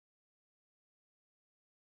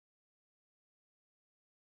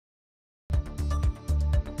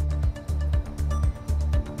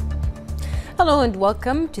Hello and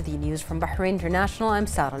welcome to the news from Bahrain International. I'm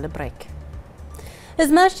Sarah Lebrek.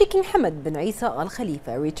 His Majesty King Hamad bin Isa Al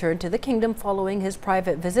Khalifa returned to the kingdom following his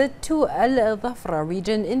private visit to Al Dhafra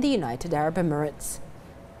region in the United Arab Emirates.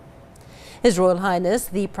 His Royal Highness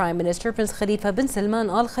the Prime Minister Prince Khalifa bin Salman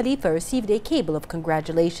Al Khalifa received a cable of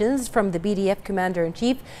congratulations from the BDF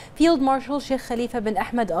Commander-in-Chief Field Marshal Sheikh Khalifa bin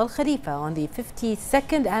Ahmed Al Khalifa on the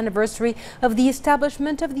 52nd anniversary of the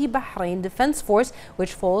establishment of the Bahrain Defence Force,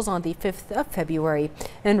 which falls on the 5th of February.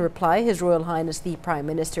 In reply, His Royal Highness the Prime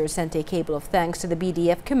Minister sent a cable of thanks to the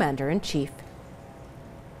BDF Commander-in-Chief.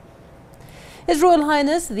 His Royal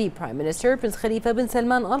Highness the Prime Minister Prince Khalifa bin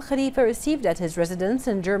Salman Al Khalifa received at his residence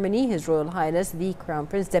in Germany His Royal Highness the Crown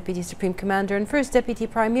Prince Deputy Supreme Commander and First Deputy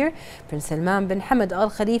Premier Prince Salman bin Hamad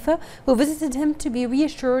Al Khalifa, who visited him to be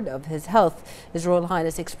reassured of his health. His Royal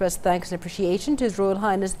Highness expressed thanks and appreciation to His Royal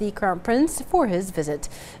Highness the Crown Prince for his visit.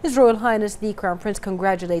 His Royal Highness the Crown Prince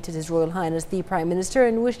congratulated His Royal Highness the Prime Minister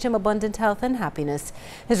and wished him abundant health and happiness.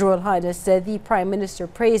 His Royal Highness said the Prime Minister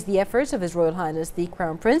praised the efforts of His Royal Highness the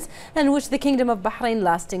Crown Prince and wished the Kingdom of Bahrain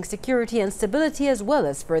lasting security and stability, as well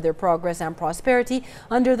as further progress and prosperity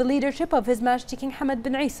under the leadership of His Majesty King Hamad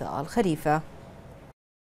bin Isa Al Khalifa.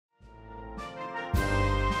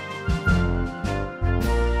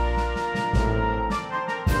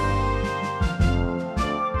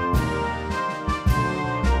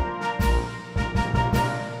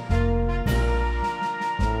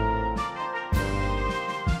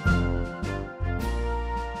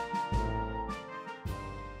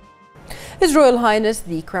 His Royal Highness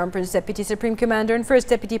the Crown Prince Deputy Supreme Commander and First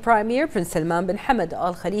Deputy Premier Prince Salman bin Hamad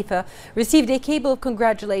Al Khalifa received a cable of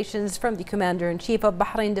congratulations from the Commander-in-Chief of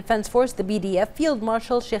Bahrain Defence Force, the BDF, Field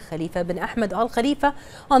Marshal Sheikh Khalifa bin Ahmed Al Khalifa,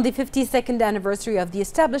 on the 52nd anniversary of the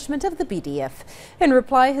establishment of the BDF. In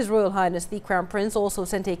reply, His Royal Highness the Crown Prince also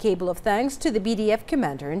sent a cable of thanks to the BDF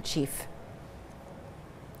Commander-in-Chief.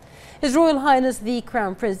 His Royal Highness the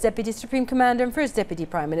Crown Prince Deputy Supreme Commander and First Deputy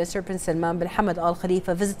Prime Minister Prince Salman bin Hamad Al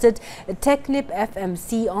Khalifa visited Technip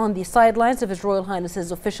FMC on the sidelines of His Royal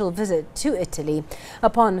Highness's official visit to Italy.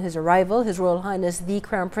 Upon his arrival, His Royal Highness the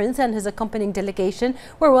Crown Prince and his accompanying delegation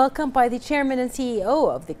were welcomed by the Chairman and CEO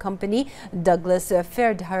of the company, Douglas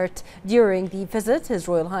Ferdhart. During the visit, His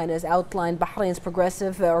Royal Highness outlined Bahrain's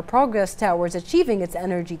progress towards achieving its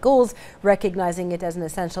energy goals, recognizing it as an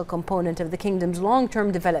essential component of the kingdom's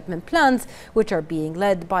long-term development plans, which are being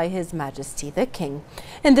led by His Majesty the King.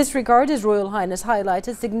 In this regard, His Royal Highness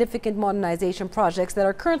highlighted significant modernization projects that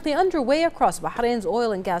are currently underway across Bahrain's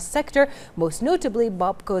oil and gas sector, most notably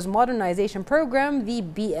BOPCO's modernization program, the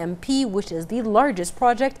BMP, which is the largest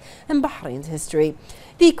project in Bahrain's history.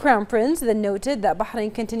 The Crown Prince then noted that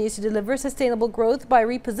Bahrain continues to deliver sustainable growth by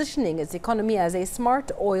repositioning its economy as a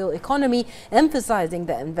smart oil economy, emphasizing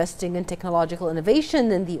that investing in technological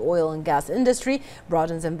innovation in the oil and gas industry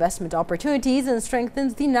broadens investment opportunities and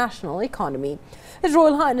strengthens the national economy. His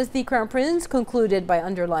Royal Highness the Crown Prince concluded by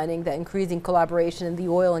underlining that increasing collaboration in the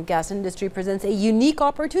oil and gas industry presents a unique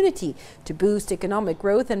opportunity to boost economic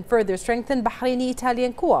growth and further strengthen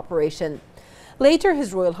Bahraini-Italian cooperation. Later,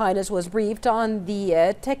 His Royal Highness was briefed on the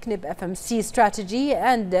Technip FMC strategy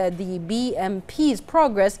and the BMP's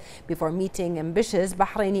progress before meeting ambitious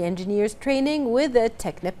Bahraini engineers training with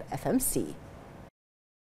Technip FMC.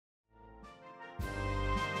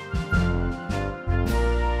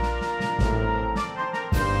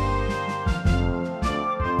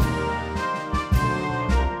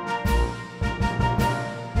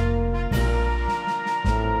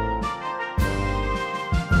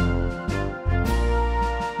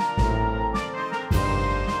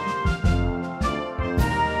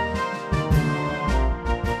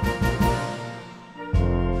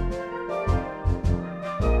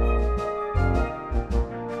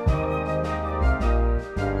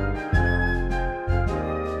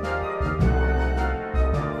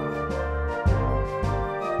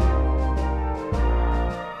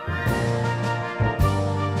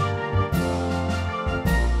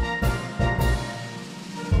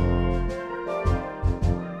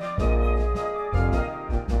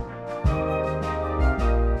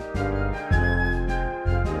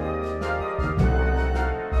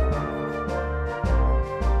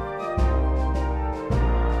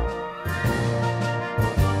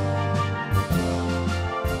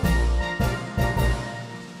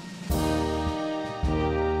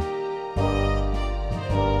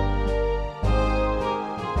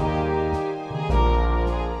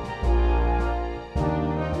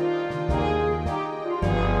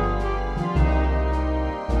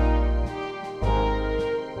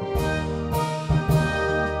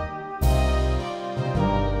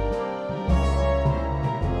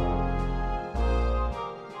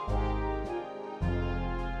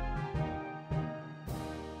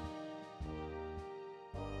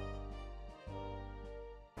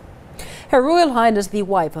 Her Royal Highness the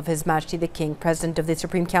wife of His Majesty the King, President of the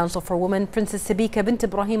Supreme Council for Women, Princess Sabika bint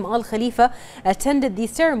Ibrahim Al Khalifa, attended the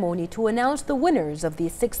ceremony to announce the winners of the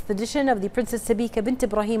 6th edition of the Princess Sabika bint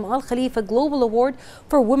Ibrahim Al Khalifa Global Award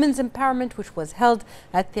for Women's Empowerment, which was held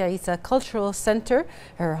at the Isa Cultural Center.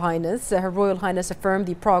 Her Royal Highness affirmed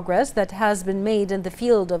the progress that has been made in the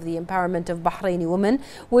field of the empowerment of Bahraini women,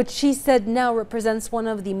 which she said now represents one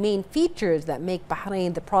of the main features that make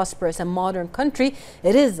Bahrain the prosperous and modern country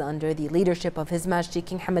it is under the leadership of His Majesty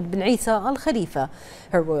King Hamad bin Isa Al Khalifa.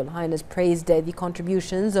 Her Royal Highness praised the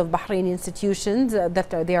contributions of Bahraini institutions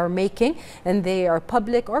that they are making, and they are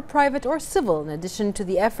public or private or civil, in addition to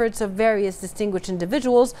the efforts of various distinguished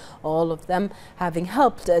individuals, all of them having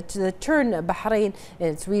helped to turn Bahrain in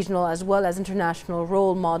its regional as well as international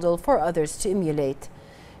role model for others to emulate.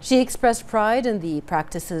 She expressed pride in the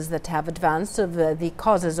practices that have advanced of the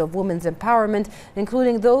causes of women's empowerment,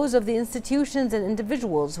 including those of the institutions and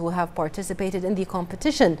individuals who have participated in the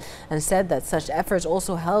competition, and said that such efforts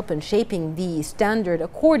also help in shaping the standard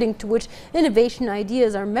according to which innovation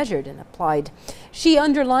ideas are measured and applied. She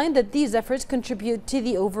underlined that these efforts contribute to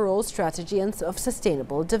the overall strategy of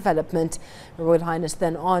sustainable development. Her Royal Highness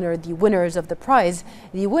then honored the winners of the prize.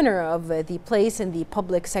 The winner of the place in the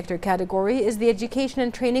public sector category is the Education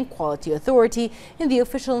and Training Quality Authority. In the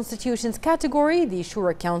official institutions category, the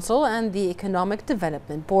Shura Council and the Economic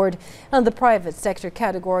Development Board. In the private sector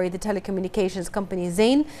category, the telecommunications company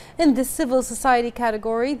Zain. In the civil society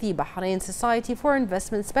category, the Bahrain Society for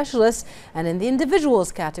Investment Specialists. And in the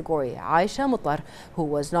individuals category, Aisha Muttar, who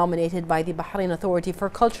was nominated by the Bahrain Authority for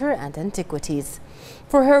Culture and Antiquities.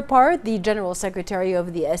 For her part, the General Secretary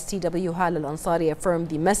of the STW, Hal Al-Ansari, affirmed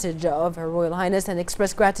the message of Her Royal Highness and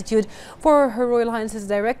expressed gratitude for Her Royal Highness's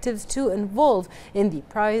directives to involve in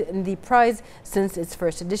the prize since its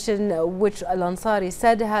first edition, which Al-Ansari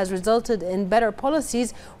said has resulted in better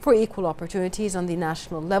policies for equal opportunities on the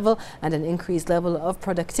national level and an increased level of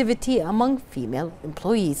productivity among female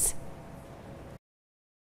employees.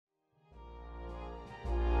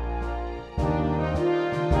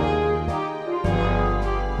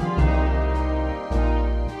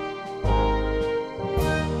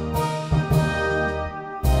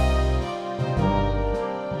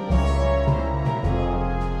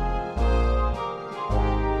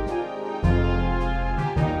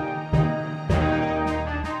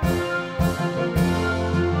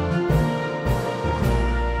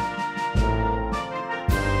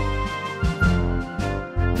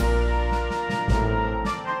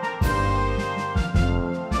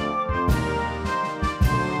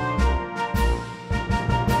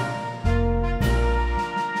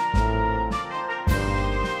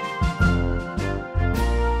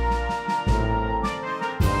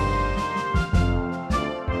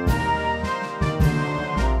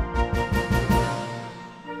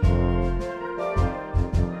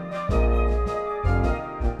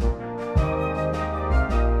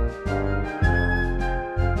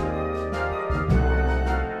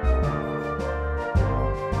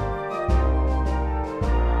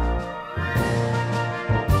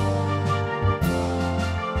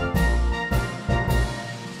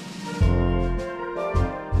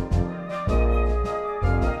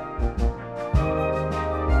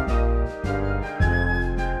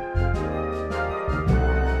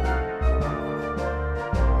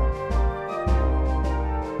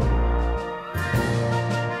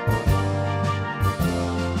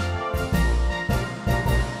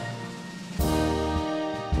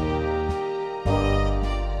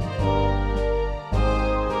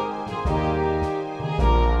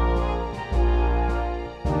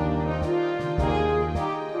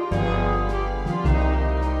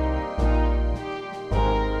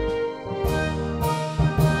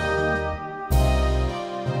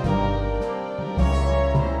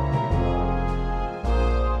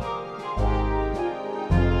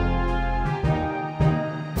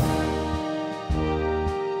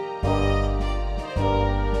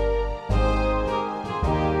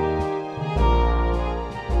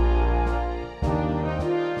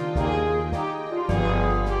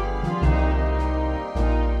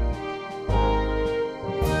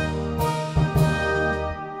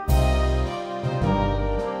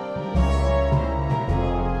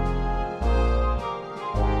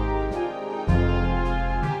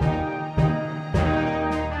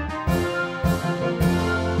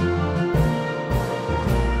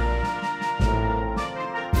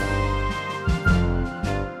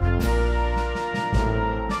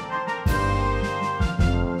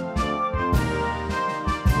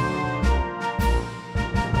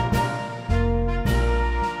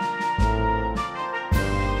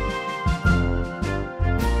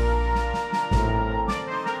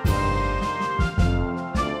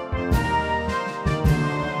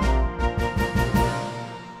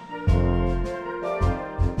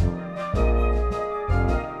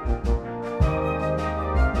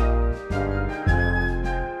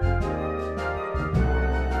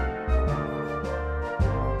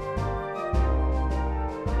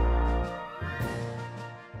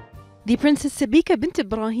 The Princess Sabika bint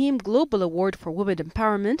Ibrahim Global Award for Women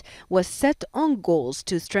Empowerment was set on goals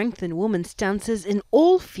to strengthen women's stances in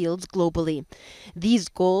all fields globally. These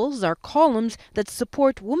goals are columns that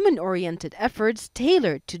support women-oriented efforts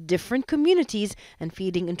tailored to different communities and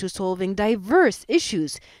feeding into solving diverse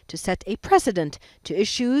issues to set a precedent to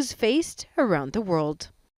issues faced around the world.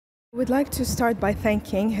 I would like to start by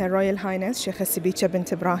thanking Her Royal Highness Sheikh Sabika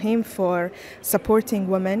bint Ibrahim for supporting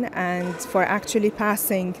women and for actually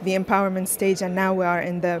passing the empowerment stage, and now we are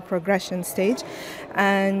in the progression stage.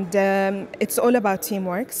 And it's all about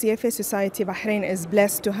teamwork. CFA Society Bahrain is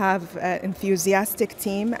blessed to have an enthusiastic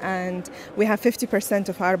team, and we have 50%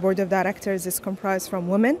 of our board of directors is comprised from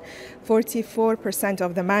women. 44%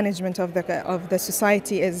 of the management of the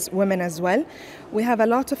society is women as well. We have a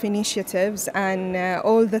lot of initiatives, and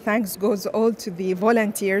all the thanks goes all to the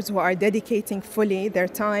volunteers who are dedicating fully their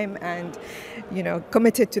time and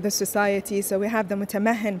committed to the society. So we have the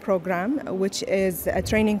Mutamahin program, which is a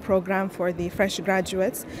training program for the fresh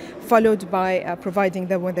graduates, followed by providing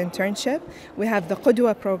them with internship. We have the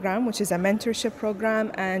Qudwa program, which is a mentorship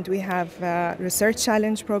program, and we have a research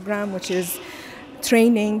challenge program, which is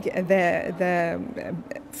training the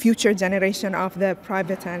future generation of the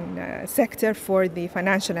private and sector for the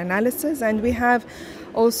financial analysis. And we have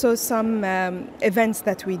also some events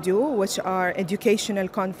that we do, which are educational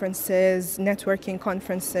conferences, networking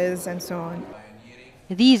conferences, and so on.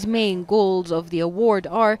 These main goals of the award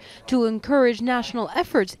are to encourage national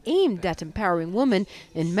efforts aimed at empowering women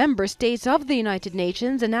in member states of the United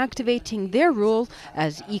Nations and activating their role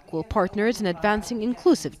as equal partners in advancing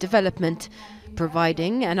inclusive development,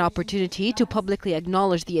 providing an opportunity to publicly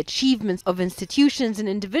acknowledge the achievements of institutions and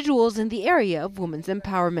individuals in the area of women's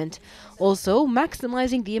empowerment. Also,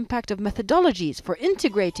 maximizing the impact of methodologies for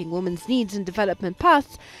integrating women's needs in development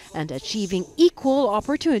paths and achieving equal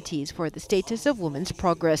opportunities for the status of women's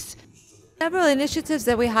progress. Several initiatives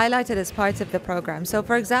that we highlighted as parts of the program. So,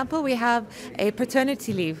 for example, we have a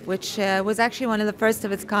paternity leave, which was actually one of the first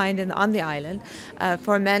of its kind on the island,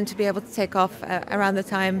 for men to be able to take off around the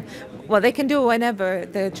time. Well, they can do it whenever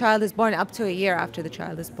the child is born, up to a year after the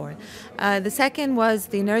child is born. The second was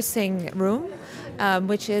the nursing room,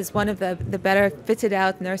 which is one of the better fitted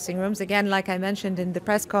out nursing rooms. Again, like I mentioned in the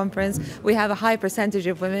press conference, we have a high percentage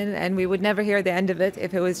of women, and we would never hear the end of it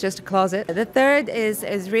if it was just a closet. The third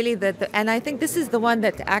is really and I think this is the one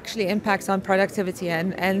that actually impacts on productivity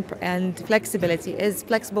and flexibility, is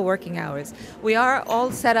flexible working hours. We are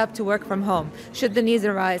all set up to work from home should the needs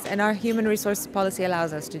arise, and our human resources policy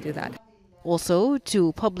allows us to do that. Also,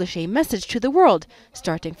 to publish a message to the world,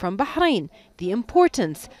 starting from Bahrain, the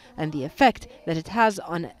importance and the effect that it has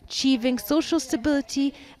on achieving social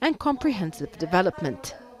stability and comprehensive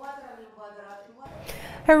development.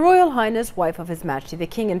 Her Royal Highness, wife of His Majesty the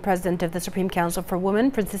King and President of the Supreme Council for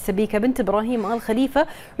Women, Princess Sabika bint Ibrahim Al Khalifa,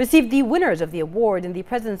 received the winners of the award in the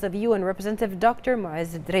presence of UN Representative Dr.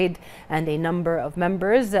 Muaz Draid and a number of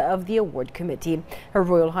members of the award committee. Her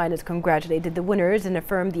Royal Highness congratulated the winners and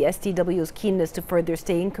affirmed the STW's keenness to further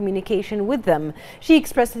stay in communication with them. She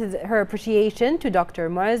expressed her appreciation to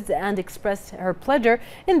Dr. Muaz and expressed her pleasure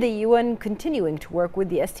in the UN continuing to work with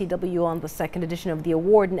the STW on the second edition of the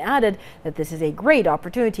award, and added that this is a great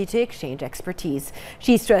opportunity to exchange expertise.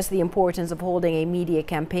 She stressed the importance of holding a media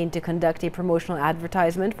campaign to conduct a promotional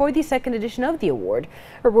advertisement for the second edition of the award.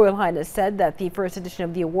 Her Royal Highness said that the first edition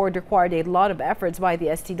of the award required a lot of efforts by the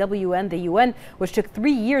STW and the UN, which took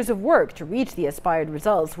 3 years of work to reach the aspired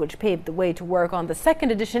results, which paved the way to work on the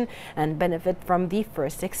second edition and benefit from the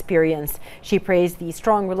first experience. She praised the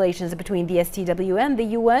strong relations between the STW and the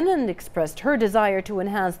UN and expressed her desire to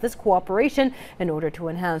enhance this cooperation in order to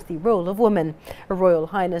enhance the role of women. Her Royal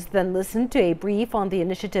Highness then listened to a brief on the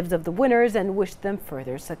initiatives of the winners and wished them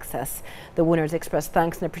further success. The winners expressed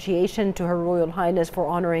thanks and appreciation to Her Royal Highness for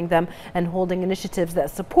honoring them and holding initiatives that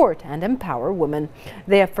support and empower women.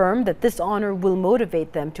 They affirmed that this honor will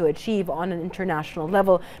motivate them to achieve on an international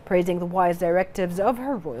level, praising the wise directives of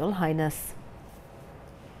Her Royal Highness.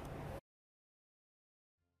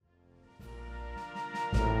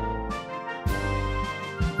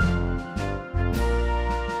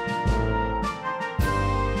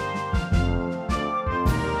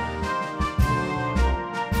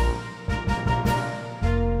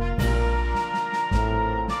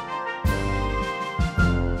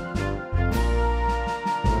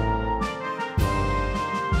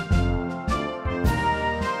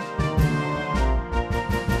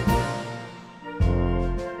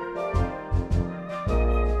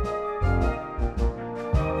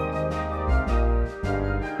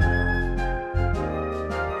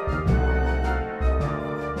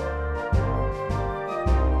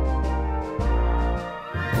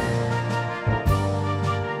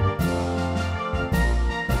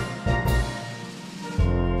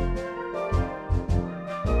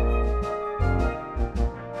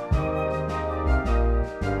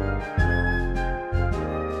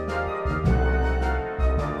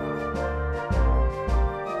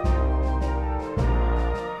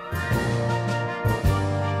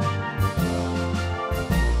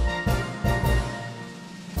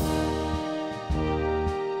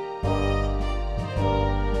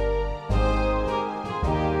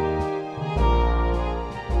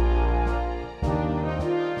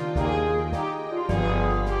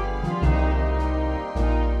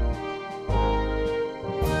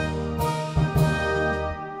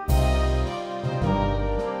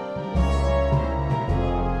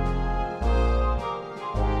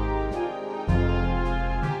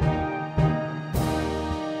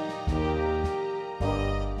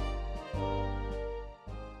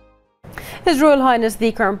 His Royal Highness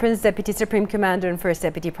the Crown Prince, Deputy Supreme Commander and First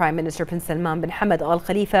Deputy Prime Minister Prince Salman bin Hamad Al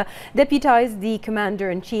Khalifa deputized the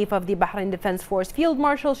Commander-in-Chief of the Bahrain Defence Force Field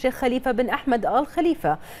Marshal Sheikh Khalifa bin Ahmed Al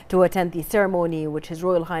Khalifa to attend the ceremony which His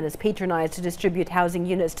Royal Highness patronized to distribute housing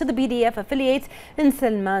units to the BDF affiliates in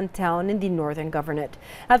Salman town in the Northern Governorate.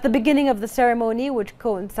 At the beginning of the ceremony, which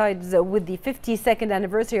coincides with the 52nd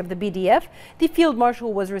anniversary of the BDF, the Field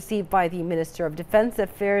Marshal was received by the Minister of Defence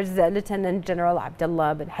Affairs Lieutenant General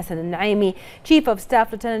Abdullah bin Hassan al-Naimi, Chief of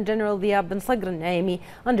Staff Lieutenant General Diab bin Sagr al-Naimi,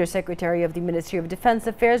 Under Secretary of the Ministry of Defence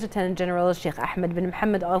Affairs Lieutenant General Sheikh Ahmed bin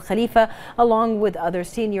Mohammed Al Khalifa, along with other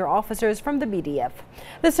senior officers from the BDF.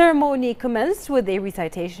 The ceremony commenced with a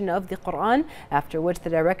recitation of the Quran, after which the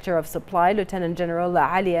Director of Supply Lieutenant General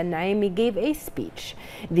Ali al-Naimi gave a speech.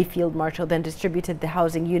 The Field Marshal then distributed the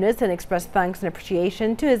housing units and expressed thanks and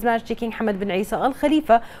appreciation to His Majesty King Hamad bin Isa Al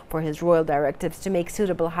Khalifa for his royal directives to make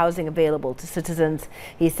suitable housing available to citizens.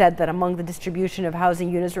 He said that among the distribution of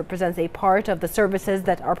housing units represents a part of the services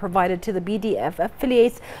that are provided to the BDF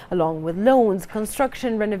affiliates, along with loans,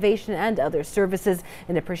 construction, renovation and other services,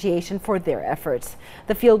 in appreciation for their efforts.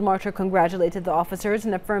 The Field Marshal congratulated the officers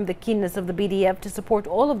and affirmed the keenness of the BDF to support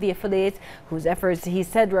all of the affiliates, whose efforts, he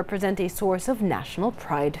said, represent a source of national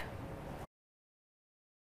pride.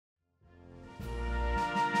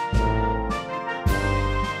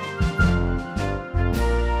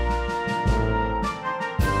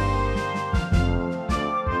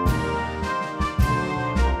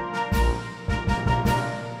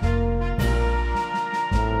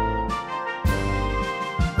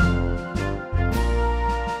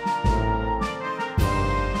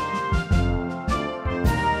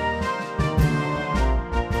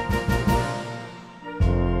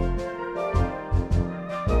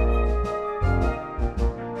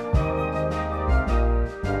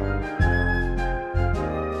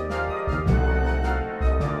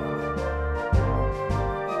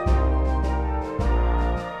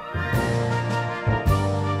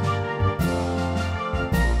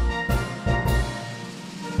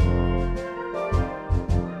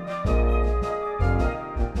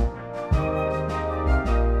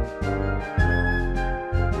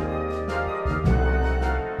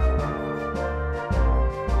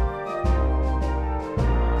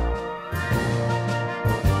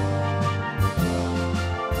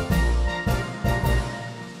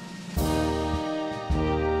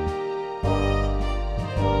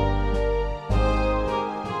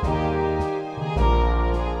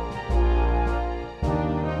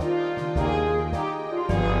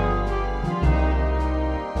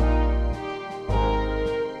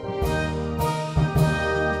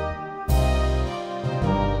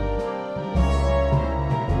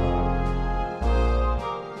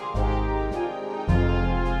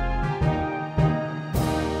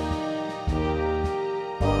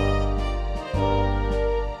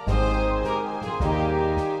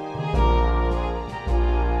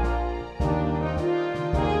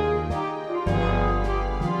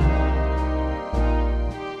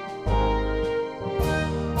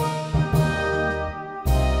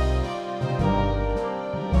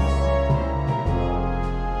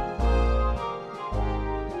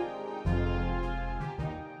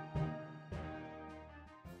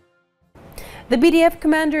 The BDF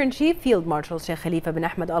Commander-in-Chief Field Marshal Sheikh Khalifa bin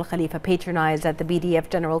Ahmed Al Khalifa patronized at the BDF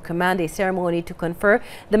General Command a ceremony to confer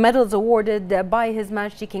the medals awarded by His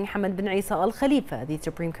Majesty King Hamad bin Isa Al Khalifa, the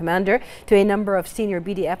Supreme Commander, to a number of senior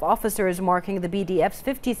BDF officers marking the BDF's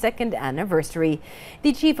 52nd anniversary.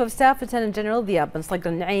 The Chief of Staff Lieutenant General Diab bin Sagr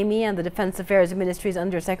al-Naimi and the Defence Affairs Ministry's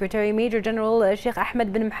Under Secretary Major General Sheikh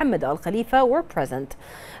Ahmed bin Mohammed Al Khalifa were present.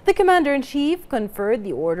 The Commander-in-Chief conferred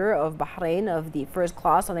the Order of Bahrain of the First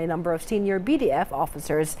Class on a number of senior BDF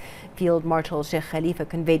officers. Field Marshal Sheikh Khalifa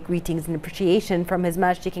conveyed greetings and appreciation from His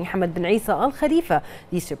Majesty King Hamad bin Isa Al Khalifa,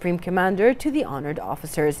 the Supreme Commander, to the honored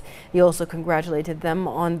officers. He also congratulated them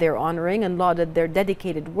on their honoring and lauded their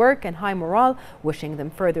dedicated work and high morale, wishing them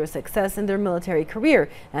further success in their military career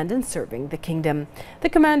and in serving the kingdom. The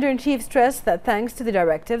Commander-in-Chief stressed that thanks to the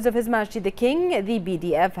directives of His Majesty the King, the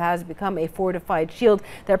BDF has become a fortified shield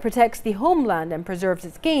that protects the homeland and preserves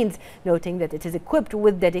its gains, noting that it is equipped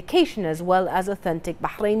with dedication as well as authentic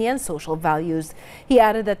Bahraini social values. He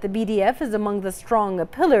added that the BDF is among the strong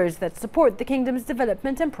pillars that support the kingdom's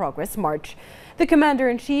development and progress march. The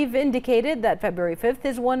Commander-in-Chief indicated that February 5th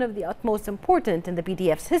is one of the utmost important in the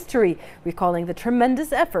BDF's history, recalling the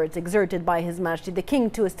tremendous efforts exerted by His Majesty the King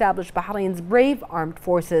to establish Bahrain's brave armed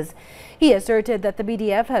forces. He asserted that the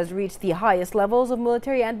BDF has reached the highest levels of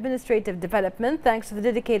military and administrative development thanks to the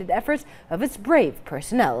dedicated efforts of its brave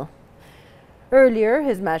personnel. Earlier,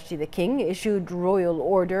 His Majesty the King issued Royal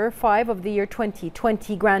Order 5 of the year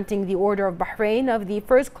 2020, granting the Order of Bahrain of the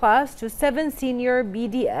first class to 7 senior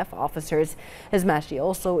BDF officers. His Majesty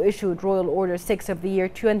also issued Royal Order 6 of the year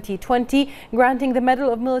 2020, granting the Medal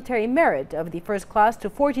of Military Merit of the first class to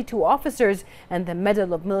 42 officers and the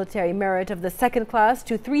Medal of Military Merit of the second class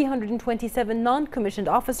to 327 non-commissioned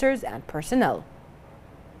officers and personnel.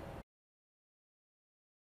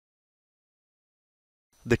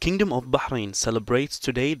 The Kingdom of Bahrain celebrates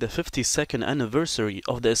today the 52nd anniversary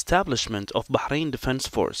of the establishment of Bahrain Defense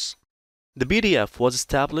Force. The BDF was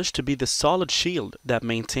established to be the solid shield that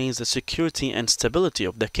maintains the security and stability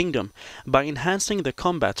of the kingdom by enhancing the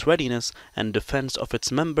combat readiness and defense of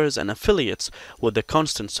its members and affiliates with the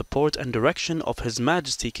constant support and direction of His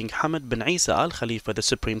Majesty King Hamad bin Isa Al Khalifa, the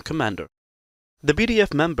Supreme Commander. The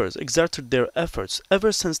BDF members exerted their efforts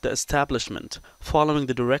ever since the establishment, following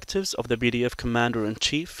the directives of the BDF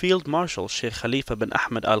Commander-in-Chief Field Marshal Sheikh Khalifa bin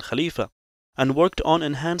Ahmed Al Khalifa, and worked on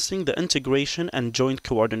enhancing the integration and joint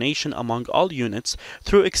coordination among all units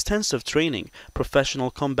through extensive training, professional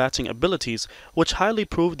combating abilities, which highly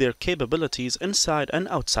proved their capabilities inside and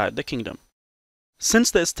outside the kingdom. Since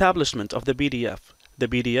the establishment of the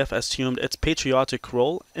BDF assumed its patriotic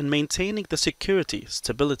role in maintaining the security,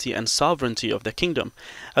 stability and sovereignty of the kingdom,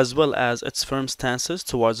 as well as its firm stances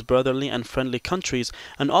towards brotherly and friendly countries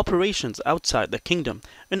and operations outside the kingdom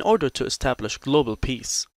in order to establish global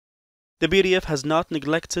peace. The BDF has not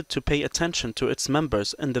neglected to pay attention to its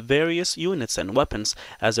members in the various units and weapons,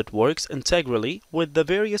 as it works integrally with the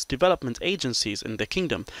various development agencies in the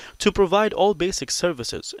kingdom to provide all basic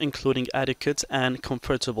services, including adequate and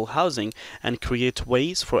comfortable housing, and create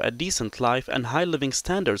ways for a decent life and high living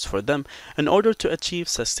standards for them in order to achieve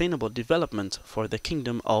sustainable development for the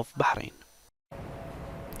Kingdom of Bahrain.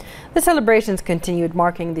 The celebrations continued,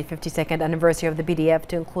 marking the 52nd anniversary of the BDF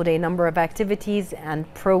to include a number of activities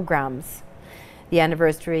and programs. The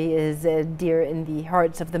anniversary is dear in the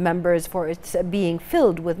hearts of the members for its being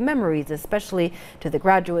filled with memories, especially to the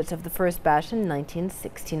graduates of the first batch in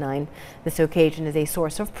 1969. This occasion is a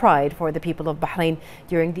source of pride for the people of Bahrain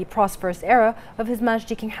during the prosperous era of His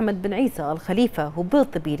Majesty King Hamad bin Isa Al Khalifa, who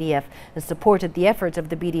built the BDF and supported the efforts of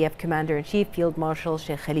the BDF Commander-in-Chief Field Marshal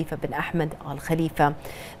Sheikh Khalifa bin Ahmed Al Khalifa.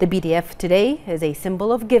 The BDF today is a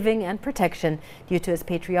symbol of giving and protection due to its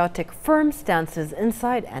patriotic, firm stances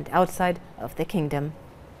inside and outside of the kingdom.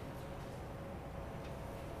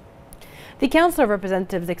 The Council of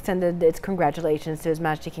Representatives extended its congratulations to His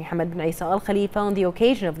Majesty King Hamad bin Isa Al Khalifa on the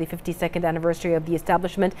occasion of the 52nd anniversary of the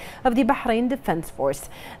establishment of the Bahrain Defense Force.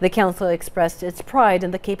 The Council expressed its pride in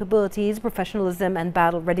the capabilities, professionalism and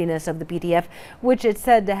battle readiness of the BDF, which it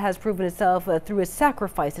said has proven itself through its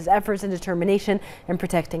sacrifices, efforts and determination in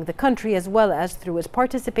protecting the country, as well as through its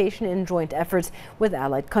participation in joint efforts with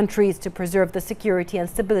allied countries to preserve the security and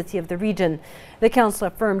stability of the region. The Council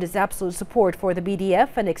affirmed its absolute support for the BDF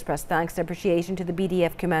and expressed thanks and appreciation to the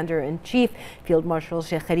BDF Commander-in-Chief, Field Marshal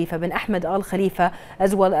Sheikh Khalifa bin Ahmed Al Khalifa,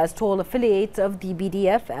 as well as to all affiliates of the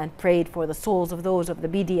BDF, and prayed for the souls of those of the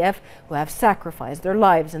BDF who have sacrificed their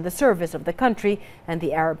lives in the service of the country and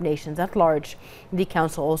the Arab nations at large. The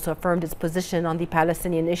Council also affirmed its position on the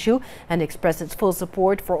Palestinian issue and expressed its full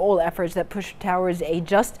support for all efforts that push towards a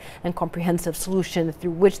just and comprehensive solution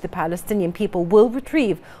through which the Palestinian people will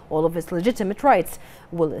retrieve all of its legitimate rights,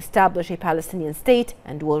 will establish a Palestinian state,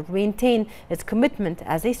 and will maintain its commitment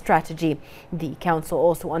as a strategy. The Council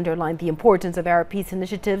also underlined the importance of Arab peace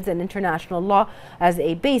initiatives and international law as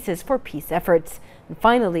a basis for peace efforts. And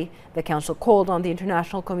finally, the Council called on the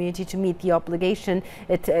international community to meet the obligation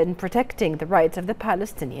in protecting the rights of the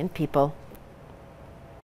Palestinian people.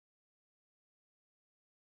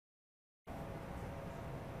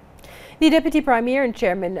 The Deputy Premier and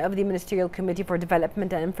Chairman of the Ministerial Committee for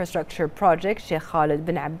Development and Infrastructure Projects, Sheikh Khalid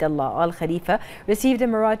bin Abdullah Al Khalifa, received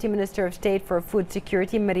Emirati Minister of State for Food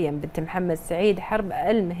Security, Maryam bint Mohammed Saeed Harb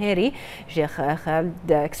Al Maheri. Sheikh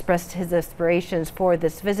Khalid expressed his aspirations for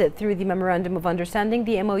this visit through the Memorandum of Understanding,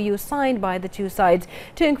 the MOU signed by the two sides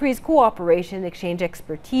to increase cooperation, exchange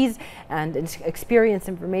expertise and experience,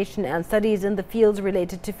 information and studies in the fields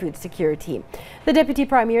related to food security. The Deputy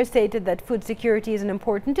Premier stated that food security is an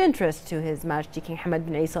important interest to His Majesty King Hamad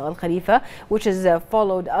bin Isa Al Khalifa, which is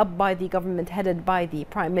followed up by the government headed by the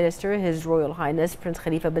Prime Minister, His Royal Highness Prince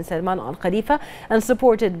Khalifa bin Salman Al Khalifa, and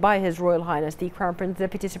supported by His Royal Highness the Crown Prince,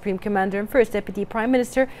 Deputy Supreme Commander and First Deputy Prime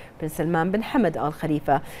Minister Prince Salman bin Hamad Al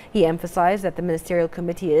Khalifa. He emphasized that the Ministerial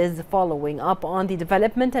Committee is following up on the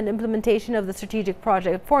development and implementation of the strategic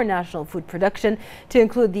project for national food production, to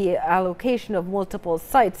include the allocation of multiple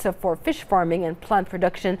sites for fish farming and plant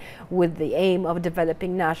production, with the aim of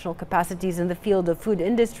developing national capacity capacities in the field of food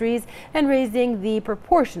industries and raising the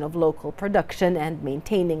proportion of local production and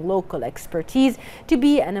maintaining local expertise to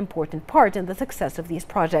be an important part in the success of these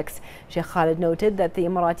projects. Sheikh Khalid noted that the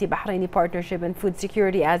Emirati-Bahraini partnership in food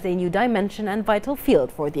security adds a new dimension and vital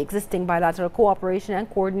field for the existing bilateral cooperation and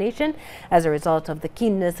coordination as a result of the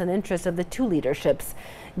keenness and interest of the two leaderships.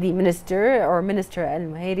 The Minister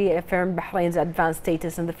Al-Mahiri affirmed Bahrain's advanced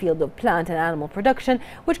status in the field of plant and animal production,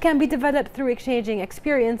 which can be developed through exchanging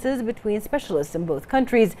experiences between specialists in both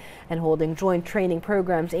countries and holding joint training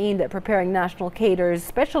programs aimed at preparing national cadres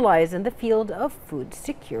specialized in the field of food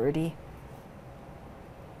security.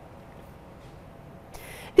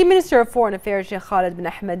 The Minister of Foreign Affairs, Sheikh Khalid bin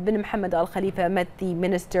Ahmed bin Mohammed Al Khalifa, met the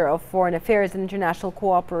Minister of Foreign Affairs and International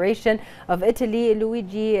Cooperation of Italy,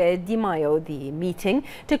 Luigi Di Maio. The meeting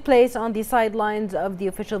took place on the sidelines of the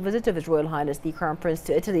official visit of His Royal Highness the Crown Prince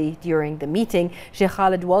to Italy. During the meeting, Sheikh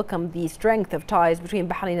Khalid welcomed the strength of ties between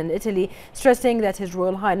Bahrain and Italy, stressing that His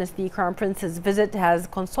Royal Highness the Crown Prince's visit has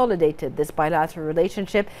consolidated this bilateral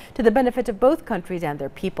relationship to the benefit of both countries and their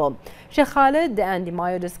people. Sheikh Khalid and Di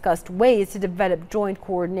Maio discussed ways to develop joint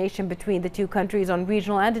coordination between the two countries on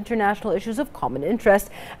regional and international issues of common interest,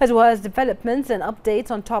 as well as developments and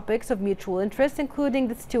updates on topics of mutual interest, including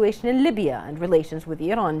the situation in Libya and relations with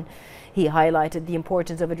Iran. He highlighted the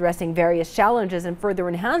importance of addressing various challenges and further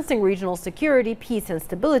enhancing regional security, peace and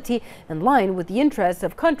stability in line with the interests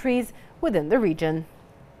of countries within the region.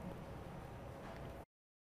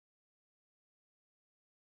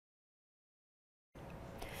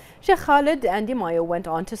 Sheikh Khalid and Di Maio went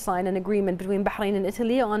on to sign an agreement between Bahrain and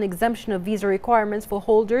Italy on exemption of visa requirements for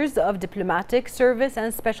holders of diplomatic, service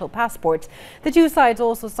and special passports. The two sides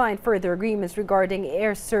also signed further agreements regarding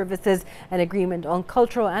air services, an agreement on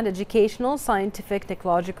cultural and educational, scientific,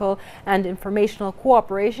 technological and informational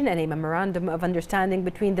cooperation, and a memorandum of understanding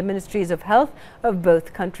between the Ministries of Health of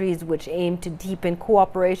both countries, which aim to deepen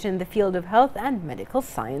cooperation in the field of health and medical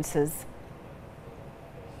sciences.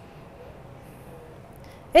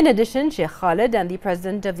 In addition, Sheikh Khalid and the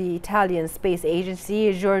President of the Italian Space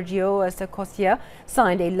Agency, Giorgio Saccosia,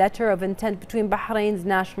 signed a letter of intent between Bahrain's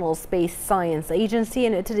National Space Science Agency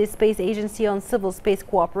and Italy's Space Agency on civil space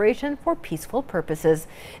cooperation for peaceful purposes.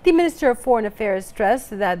 The Minister of Foreign Affairs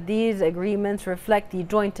stressed that these agreements reflect the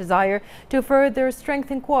joint desire to further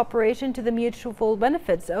strengthen cooperation to the mutual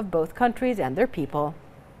benefits of both countries and their people.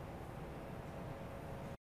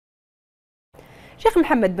 Sheikh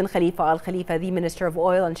Mohammed bin Khalifa Al Khalifa, the Minister of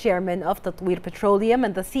Oil and Chairman of Tatweer Petroleum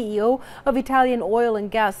and the CEO of Italian oil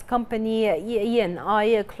and gas company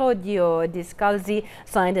Eni, Claudio Descalzi,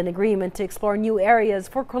 signed an agreement to explore new areas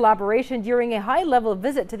for collaboration during a high-level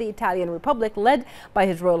visit to the Italian Republic led by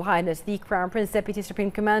His Royal Highness the Crown Prince, Deputy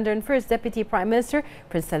Supreme Commander and First Deputy Prime Minister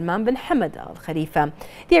Prince Salman bin Hamad Al Khalifa.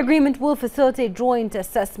 The agreement will facilitate joint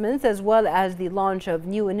assessments as well as the launch of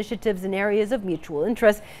new initiatives in areas of mutual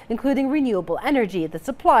interest, including renewable energy, the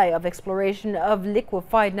supply of exploration of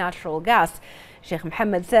liquefied natural gas. Sheikh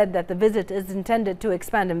Mohammed said that the visit is intended to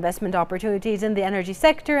expand investment opportunities in the energy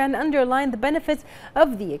sector and underline the benefits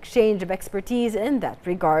of the exchange of expertise in that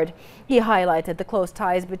regard. He highlighted the close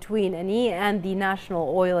ties between Eni and the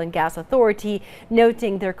National Oil and Gas Authority,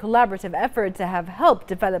 noting their collaborative efforts have helped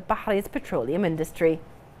develop Bahrain's petroleum industry.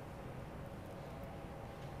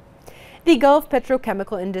 The Gulf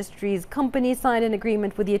Petrochemical Industries Company signed an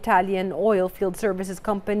agreement with the Italian oil field services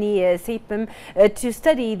company Saipem to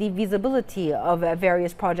study the feasibility of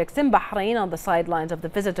various projects in Bahrain on the sidelines of the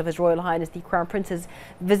visit of His Royal Highness the Crown Prince's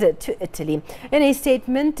visit to Italy. In a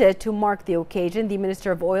statement to mark the occasion, the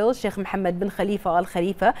Minister of Oil, Sheikh Mohammed bin Khalifa Al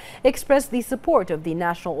Khalifa, expressed the support of the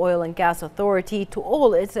National Oil and Gas Authority to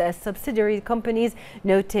all its subsidiary companies,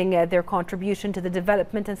 noting their contribution to the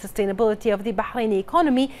development and sustainability of the Bahraini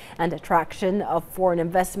economy and attraction of foreign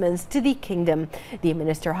investments to the kingdom. The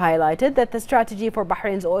minister highlighted that the strategy for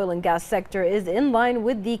Bahrain's oil and gas sector is in line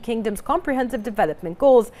with the kingdom's comprehensive development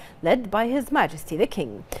goals led by His Majesty the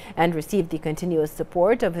King, and received the continuous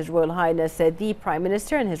support of His Royal Highness the Prime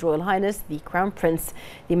Minister and His Royal Highness the Crown Prince.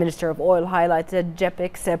 The Minister of Oil highlighted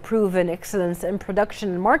JEPIC's proven excellence in production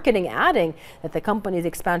and marketing, adding that the company's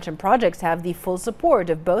expansion projects have the full support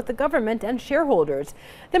of both the government and shareholders.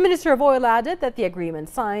 The Minister of Oil added that the agreement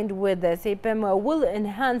signed with the Saipem will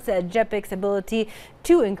enhance JEPIC's ability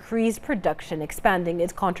to increase production, expanding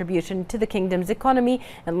its contribution to the kingdom's economy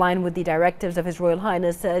in line with the directives of His Royal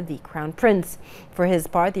Highness the Crown Prince. For his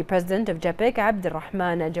part, the president of JEPIC,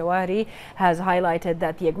 Abdulrahman Jawahri, has highlighted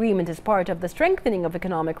that the agreement is part of the strengthening of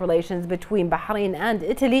economic relations between Bahrain and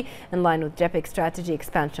Italy in line with JEPIC's strategy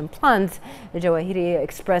expansion plans. Jawahri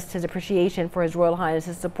expressed his appreciation for His Royal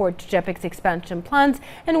Highness's support to JEPIC's expansion plans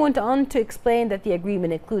and went on to explain that the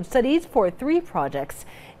agreement includes studies for 3 projects.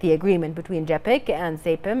 The agreement between JEPIC and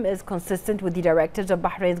SAPIM is consistent with the directives of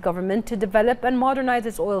Bahrain's government to develop and modernize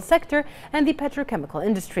its oil sector and the petrochemical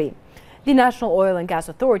industry. The National Oil and Gas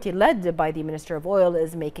Authority, led by the Minister of Oil,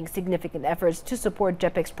 is making significant efforts to support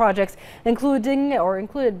JEPIC's projects,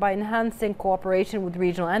 included by enhancing cooperation with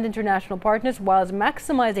regional and international partners, whilst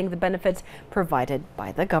maximizing the benefits provided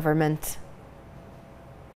by the government.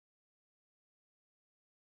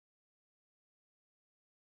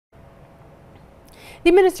 The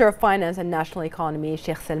Minister of Finance and National Economy,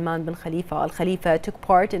 Sheikh Salman bin Khalifa Al Khalifa, took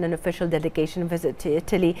part in an official delegation visit to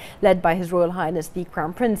Italy led by His Royal Highness the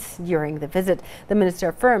Crown Prince. During the visit, the minister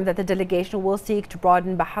affirmed that the delegation will seek to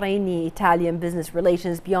broaden Bahraini-Italian business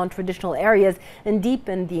relations beyond traditional areas and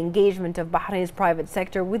deepen the engagement of Bahrain's private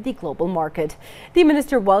sector with the global market. The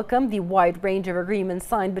minister welcomed the wide range of agreements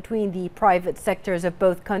signed between the private sectors of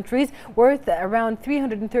both countries, worth around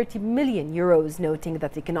 330 million euros, noting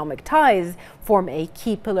that economic ties form a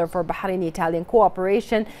key pillar for Bahraini-Italian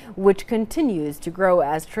cooperation, which continues to grow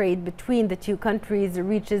as trade between the two countries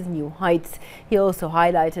reaches new heights. He also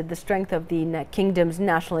highlighted the strength of the kingdom's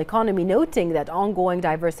national economy, noting that ongoing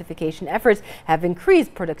diversification efforts have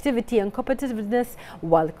increased productivity and competitiveness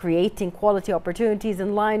while creating quality opportunities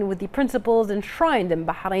in line with the principles enshrined in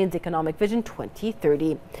Bahrain's Economic Vision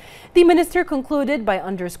 2030. The minister concluded by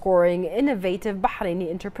underscoring innovative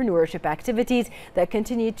Bahraini entrepreneurship activities that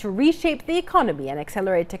continue to reshape the economy and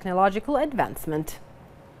accelerate technological advancement.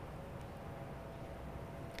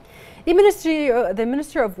 The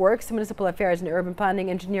Minister of Works, Municipal Affairs and Urban Planning,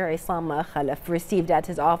 Engineer Isam Khalaf, received at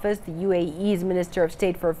his office the UAE's Minister of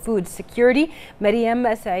State for Food Security, Mariam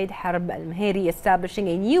Saeed Harb Al-Mahiri, establishing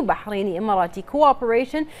a new Bahraini-Emirati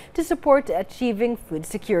cooperation to support achieving food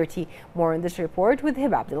security. More in this report with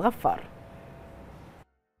Hib Abdel Ghaffar.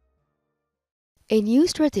 A new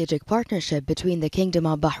strategic partnership between the Kingdom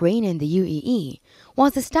of Bahrain and the UAE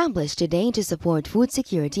was established today to support food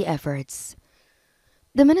security efforts.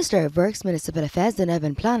 The Minister of Works, Municipal Affairs and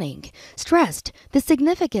Urban Planning stressed the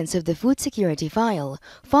significance of the food security file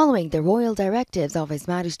following the royal directives of His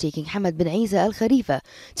Majesty King Hamad bin Isa Al Khalifa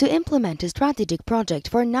to implement a strategic project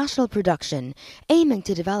for national production aiming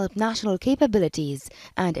to develop national capabilities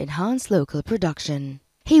and enhance local production.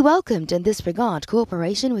 He welcomed in this regard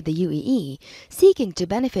cooperation with the UAE, seeking to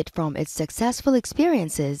benefit from its successful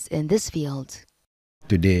experiences in this field.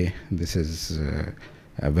 Today, this is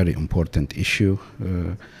a very important issue,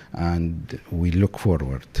 and we look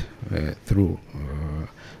forward through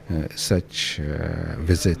such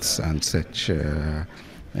visits and such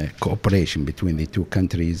cooperation between the two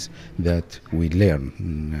countries that we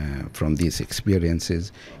learn from these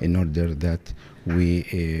experiences in order that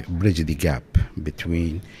we bridge the gap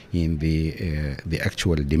between the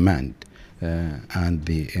actual demand and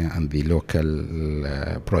the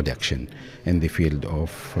local production in the field of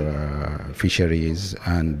fisheries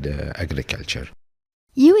and agriculture.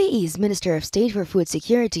 UAE's Minister of State for Food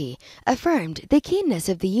Security affirmed the keenness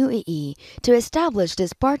of the UAE to establish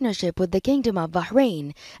this partnership with the Kingdom of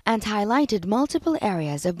Bahrain and highlighted multiple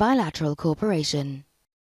areas of bilateral cooperation.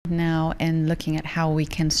 Now, in looking at how we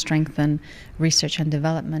can strengthen research and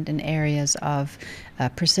development in areas of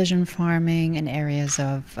precision farming, in areas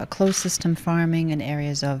of closed system farming, in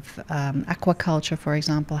areas of aquaculture, for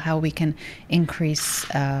example, how we can increase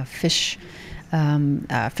fish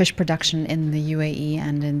production in the UAE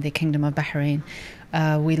and in the Kingdom of Bahrain.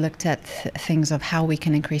 We looked at things of how we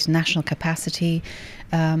can increase national capacity.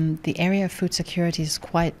 The area of food security is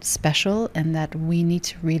quite special in that we need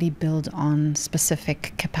to really build on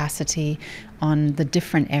specific capacity on the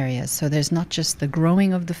different areas. So there's not just the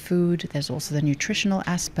growing of the food, there's also the nutritional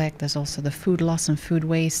aspect, there's also the food loss and food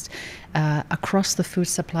waste. Across the food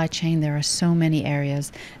supply chain, there are so many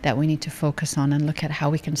areas that we need to focus on and look at how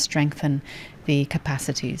we can strengthen the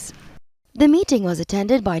capacities. The meeting was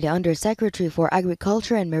attended by the Under-Secretary for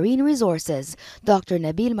Agriculture and Marine Resources, Dr.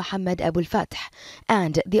 Nabil Mohammed Abul Fath,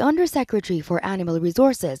 and the Under-Secretary for Animal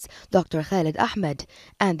Resources, Dr. Khalid Ahmed,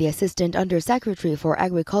 and the Assistant Under-Secretary for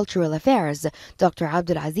Agricultural Affairs, Dr.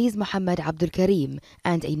 Abdul Aziz Mohammed Abdul Karim,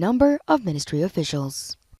 and a number of ministry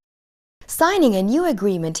officials. Signing a new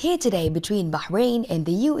agreement here today between Bahrain and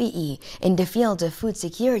the UAE in the field of food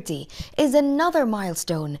security is another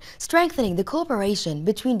milestone, strengthening the cooperation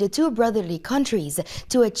between the two brotherly countries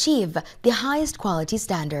to achieve the highest quality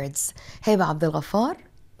standards. Heba Abdel Ghaffar,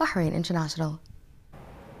 Bahrain International.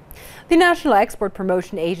 The National Export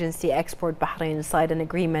Promotion Agency, Export Bahrain, signed an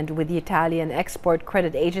agreement with the Italian Export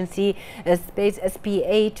Credit Agency,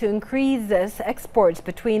 SPA, to increase exports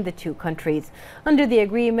between the two countries. Under the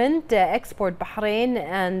agreement, Export Bahrain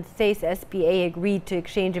and SPA agreed to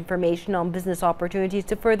exchange information on business opportunities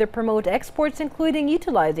to further promote exports, including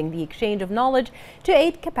utilizing the exchange of knowledge to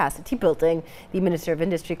aid capacity building. The Minister of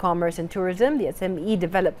Industry, Commerce and Tourism, the SME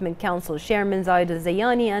Development Council Chairman Zaid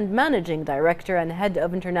Al-Zayani, and Managing Director and Head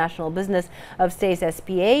of International Business of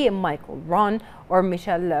SPA, Michel Ron,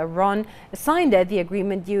 signed the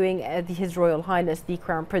agreement during His Royal Highness the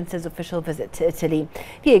Crown Prince's official visit to Italy.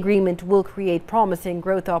 The agreement will create promising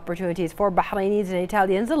growth opportunities for Bahrainis and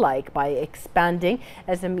Italians alike by expanding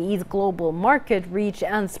SME's global market reach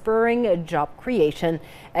and spurring job creation.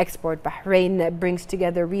 Export Bahrain brings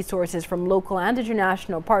together resources from local and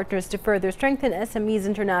international partners to further strengthen SME's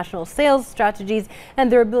international sales strategies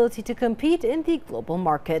and their ability to compete in the global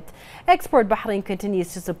market. Export Bahrain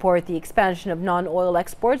continues to support the expansion of non-oil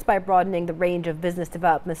exports by broadening the range of business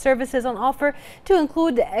development services on offer to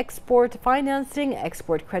include export financing,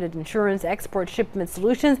 export credit insurance, export shipment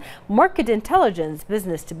solutions, market intelligence,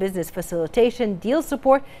 business-to-business facilitation, deal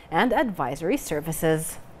support, and advisory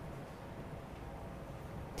services.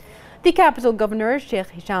 The capital governor, Sheikh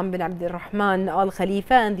Hisham bin Abdul Rahman Al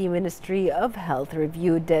Khalifa, and the Ministry of Health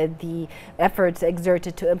reviewed the efforts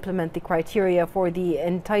exerted to implement the criteria for the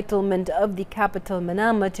entitlement of the capital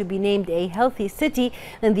Manama to be named a healthy city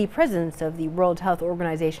in the presence of the World Health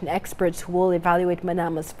Organization experts who will evaluate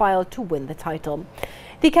Manama's file to win the title.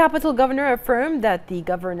 The capital governor affirmed that the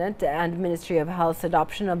government and Ministry of Health's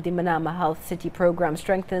adoption of the Manama Health City program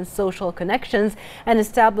strengthens social connections and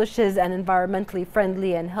establishes an environmentally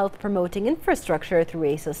friendly and health-promoting infrastructure through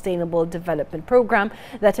a sustainable development program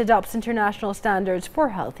that adopts international standards for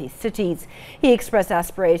healthy cities. He expressed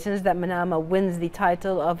aspirations that Manama wins the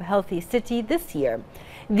title of Healthy City this year.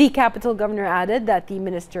 The capital governor added that the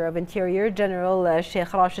Minister of Interior, General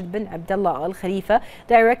Sheikh Rashid bin Abdullah Al Khalifa,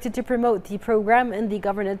 directed to promote the program in the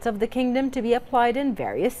governance of the kingdom to be applied in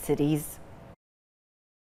various cities.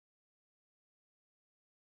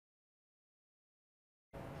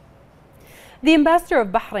 The ambassador of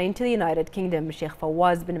Bahrain to the United Kingdom, Sheikh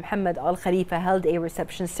Fawaz bin Mohammed Al Khalifa, held a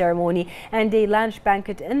reception ceremony and a lunch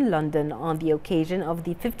banquet in London on the occasion of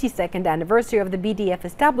the 52nd anniversary of the BDF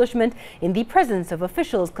establishment in the presence of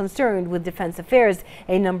officials concerned with defence affairs,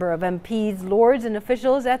 a number of MPs, lords and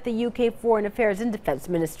officials at the UK Foreign Affairs and Defence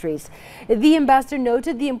Ministries. The ambassador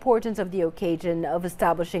noted the importance of the occasion of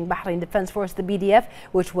establishing Bahrain Defence Force, the BDF,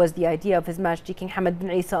 which was the idea of His Majesty King Hamad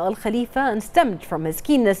bin Isa Al Khalifa and stemmed from his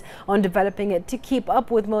keenness on developing it to keep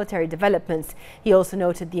up with military developments. He also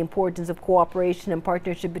noted the importance of cooperation and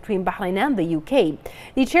partnership between Bahrain and the UK.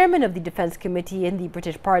 The chairman of the Defence Committee in the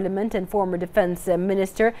British Parliament and former Defence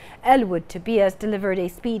Minister Elwood Tobias delivered a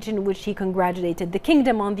speech in which he congratulated the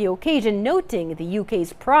kingdom on the occasion, noting the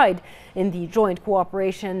UK's pride in the joint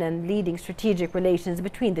cooperation and leading strategic relations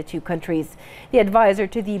between the two countries. The advisor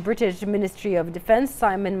to the British Ministry of Defence,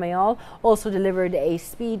 Simon Mayall, also delivered a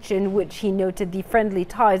speech in which he noted the friendly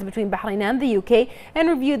ties between Bahrain and the UK and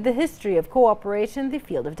reviewed the history of cooperation in the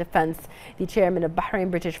field of defence. The chairman of Bahrain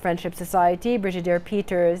British Friendship Society, Brigadier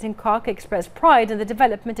Peter Zincock, expressed pride in the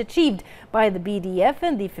development achieved by the BDF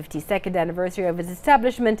in the 52nd anniversary of its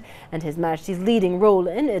establishment and His Majesty's leading role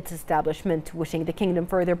in its establishment, wishing the kingdom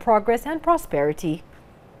further progress and prosperity.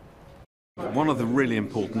 One of the really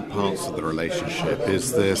important parts of the relationship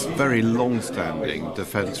is this very long-standing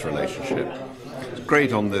defence relationship. It's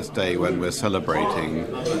great on this day when we're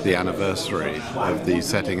celebrating the anniversary of the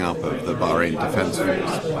setting up of the Bahrain Defence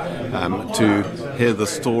Force to hear the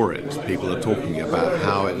stories people are talking about,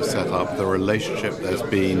 how it was set up, the relationship there's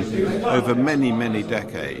been over many, many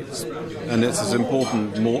decades. And it's as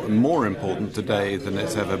important, more important today than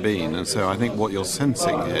it's ever been. And so I think what you're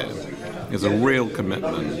sensing here is a real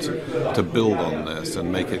commitment to build on this and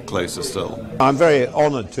make it closer still. I'm very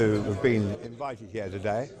honoured to have been invited here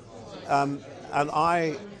today. And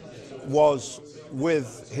I was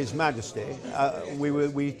with His Majesty.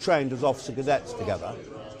 We trained as officer cadets together.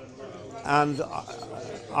 And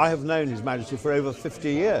I have known His Majesty for over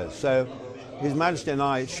 50 years. So His Majesty and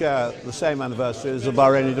I share the same anniversary as the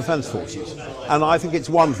Bahraini Defence Forces. And I think it's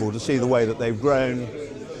wonderful to see the way that they've grown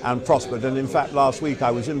and prospered. And in fact, last week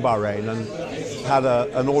I was in Bahrain and had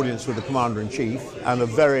an audience with the Commander-in-Chief and a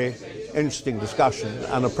very interesting discussion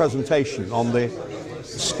and a presentation on the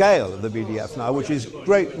scale of the BDF now, which is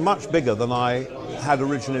great, much bigger than I had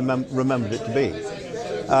originally remembered it to be.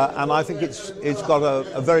 And I think it's got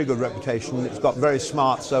a very good reputation. It's got very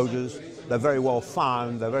smart soldiers. They're very well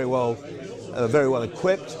found. They're very well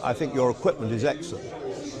equipped. I think your equipment is excellent.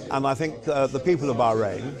 And I think the people of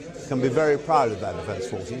Bahrain can be very proud of their defence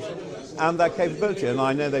forces and their capability. And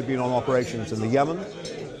I know they've been on operations in the Yemen.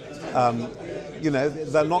 You know,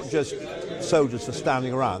 they're not just soldiers for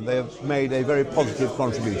standing around. They have made a very positive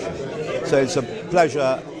contribution. So it's a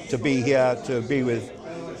pleasure to be here, to be with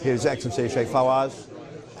His Excellency Sheikh Fawaz,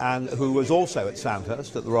 and who was also at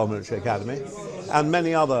Sandhurst at the Royal Military Academy, and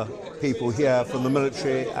many other people here from the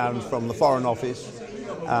military and from the Foreign Office,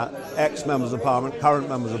 ex-members of Parliament, current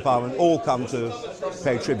members of Parliament, all come to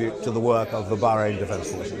pay tribute to the work of the Bahrain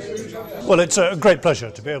Defence Forces. Well, it's a great pleasure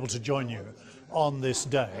to be able to join you on this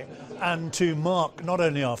day and to mark not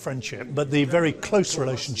only our friendship but the very close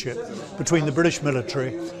relationship between the British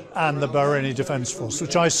military and the Bahraini Defence Force,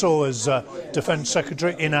 which I saw as Defence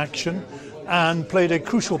Secretary in action and played a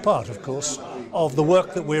crucial part, of course, of the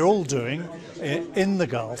work that we're all doing in the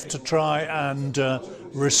Gulf to try and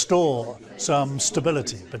restore some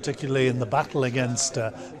stability, particularly in the battle against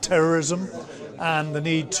terrorism and the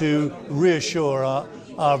need to reassure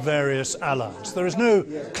our various allies. There is no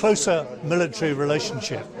closer military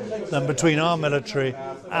relationship than between our military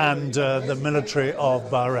and the military of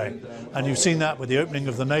Bahrain. And you've seen that with the opening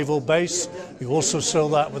of the naval base. You also saw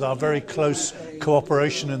that with our very close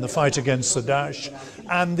cooperation in the fight against the Daesh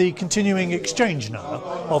and the continuing exchange now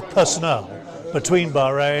of personnel between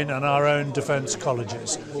Bahrain and our own defence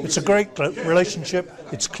colleges. It's a great relationship,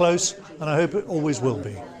 it's close, and I hope it always will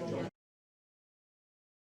be.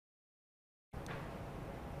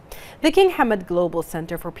 The King Hamad Global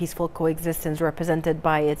Center for Peaceful Coexistence, represented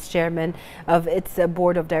by its chairman of its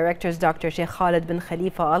board of directors, Dr. Sheikh Khalid bin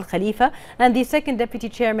Khalifa Al Khalifa, and the second deputy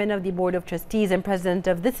chairman of the board of trustees and president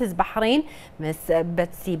of This is Bahrain, Ms.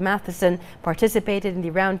 Betsy Matheson, participated in the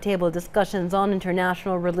roundtable discussions on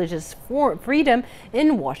international religious freedom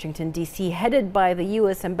in Washington, D.C., headed by the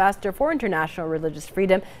U.S. Ambassador for International Religious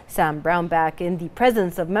Freedom, Sam Brownback, in the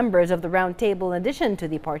presence of members of the roundtable, in addition to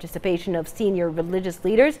the participation of senior religious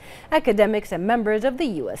leaders, academics and members of the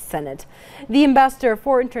U.S. Senate. The Ambassador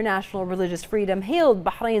for International Religious Freedom hailed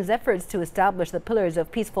Bahrain's efforts to establish the pillars of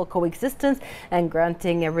peaceful coexistence and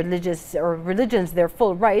granting religions their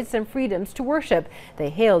full rights and freedoms to worship. They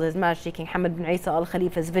hailed His Majesty King Hamad bin Isa Al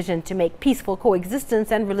Khalifa's vision to make peaceful coexistence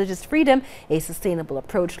and religious freedom a sustainable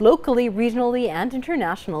approach locally, regionally and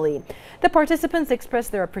internationally. The participants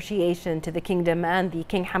expressed their appreciation to the Kingdom and the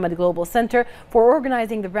King Hamad Global Center for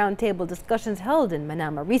organizing the roundtable discussions held in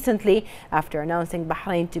Manama recently, after announcing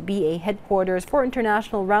Bahrain to be a headquarters for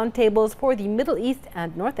international roundtables for the Middle East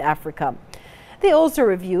and North Africa. They also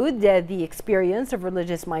reviewed the experience of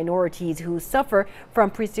religious minorities who suffer from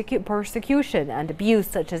persecution and abuse,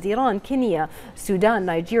 such as Iran, Kenya, Sudan,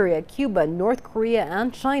 Nigeria, Cuba, North Korea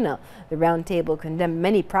and China. The roundtable condemned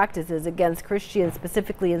many practices against Christians,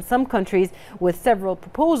 specifically in some countries, with several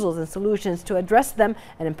proposals and solutions to address them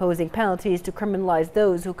and imposing penalties to criminalize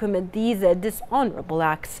those who commit these dishonorable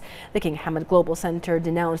acts. The King Hamad Global Center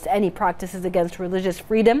denounced any practices against religious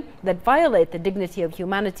freedom that violate the dignity of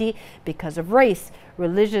humanity because of race,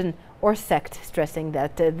 religion or sect, stressing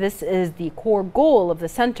that this is the core goal of the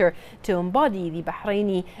center to embody the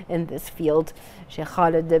Bahraini in this field. Sheikh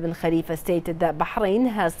Khalid bin Khalifa stated that Bahrain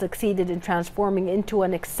has succeeded in transforming into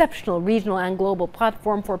an exceptional regional and global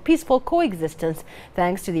platform for peaceful coexistence,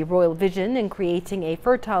 thanks to the royal vision in creating a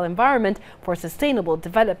fertile environment for sustainable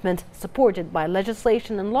development, supported by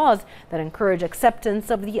legislation and laws that encourage acceptance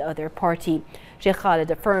of the other party. Sheikh Khalid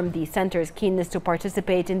affirmed the center's keenness to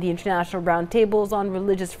participate in the international roundtables on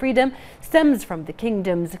religious freedom stems from the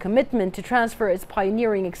kingdom's commitment to transfer its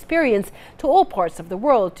pioneering experience to all parts of the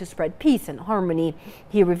world to spread peace and harmony.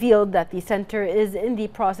 He revealed that the center is in the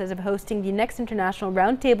process of hosting the next international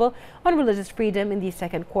roundtable on religious freedom in the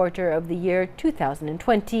second quarter of the year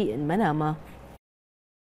 2020 in Manama.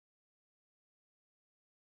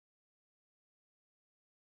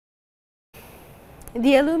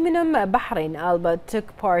 The Aluminum Bahrain Alba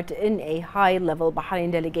took part in a high-level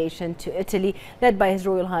Bahrain delegation to Italy, led by His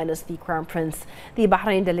Royal Highness the Crown Prince. The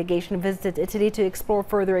Bahrain delegation visited Italy to explore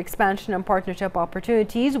further expansion and partnership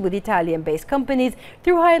opportunities with Italian-based companies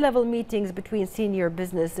through high-level meetings between senior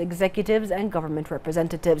business executives and government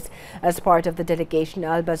representatives. As part of the delegation,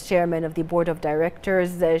 Alba's chairman of the board of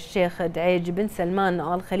directors, Sheikh Daij bin Salman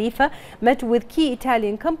Al Khalifa, met with key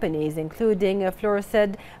Italian companies, including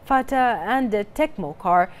Floriced, Fata and Tecmocar,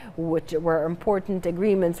 where important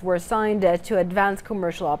agreements were signed to advance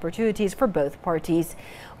commercial opportunities for both parties.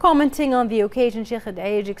 Commenting on the occasion, Sheikh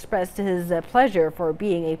Daij expressed his pleasure for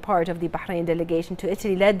being a part of the Bahrain delegation to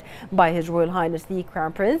Italy, led by His Royal Highness the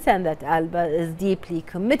Crown Prince, and that Alba is deeply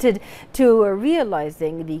committed to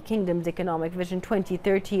realizing the kingdom's economic vision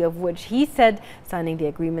 2030, of which he said signing the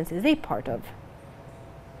agreements is a part of.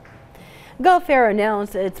 Gulf Air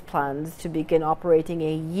announced its plans to begin operating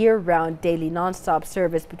a year-round daily non-stop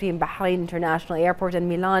service between Bahrain International Airport and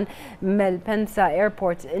Milan Malpensa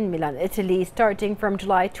Airport in Milan, Italy, starting from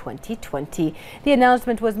July 2020. The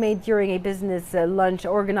announcement was made during a business lunch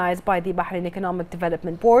organized by the Bahrain Economic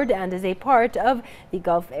Development Board and is a part of the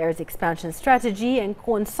Gulf Air's expansion strategy and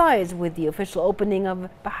coincides with the official opening of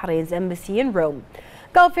Bahrain's embassy in Rome.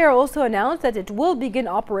 Gulf Air also announced that it will begin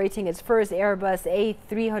operating its first Airbus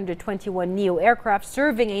A321neo aircraft,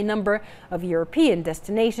 serving a number of European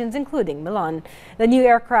destinations, including Milan. The new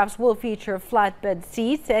aircrafts will feature flatbed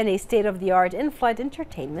seats and a state-of-the-art in-flight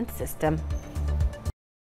entertainment system.